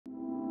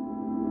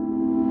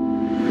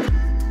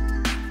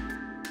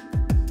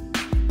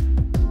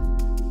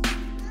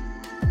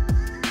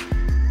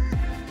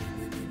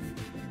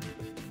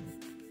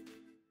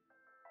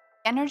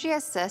Energy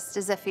Assist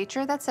is a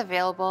feature that's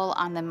available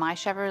on the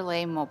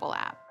MyChevrolet mobile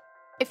app.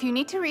 If you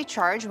need to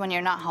recharge when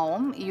you're not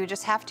home, you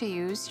just have to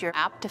use your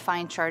app to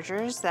find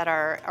chargers that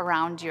are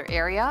around your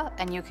area,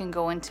 and you can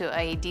go into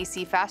a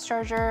DC fast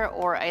charger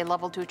or a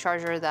level 2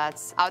 charger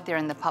that's out there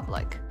in the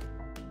public.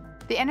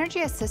 The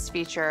Energy Assist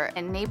feature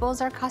enables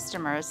our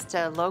customers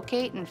to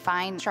locate and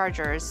find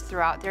chargers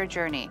throughout their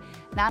journey.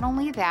 Not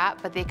only that,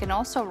 but they can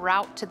also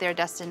route to their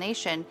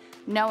destination,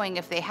 knowing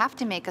if they have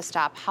to make a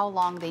stop, how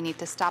long they need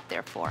to stop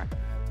there for.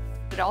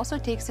 It also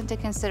takes into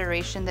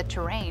consideration the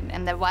terrain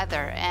and the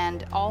weather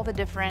and all the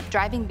different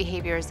driving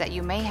behaviors that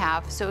you may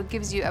have, so it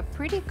gives you a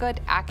pretty good,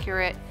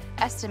 accurate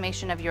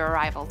estimation of your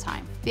arrival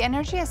time. The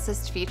Energy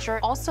Assist feature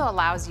also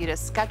allows you to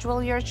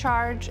schedule your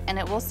charge, and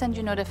it will send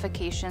you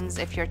notifications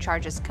if your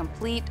charge is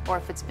complete or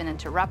if it's been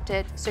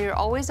interrupted, so you're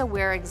always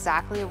aware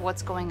exactly of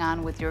what's going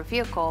on with your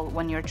vehicle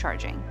when you're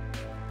charging.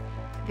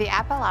 The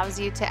app allows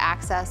you to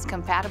access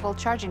compatible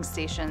charging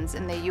stations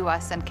in the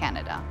US and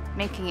Canada,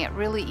 making it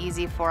really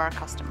easy for our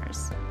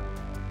customers.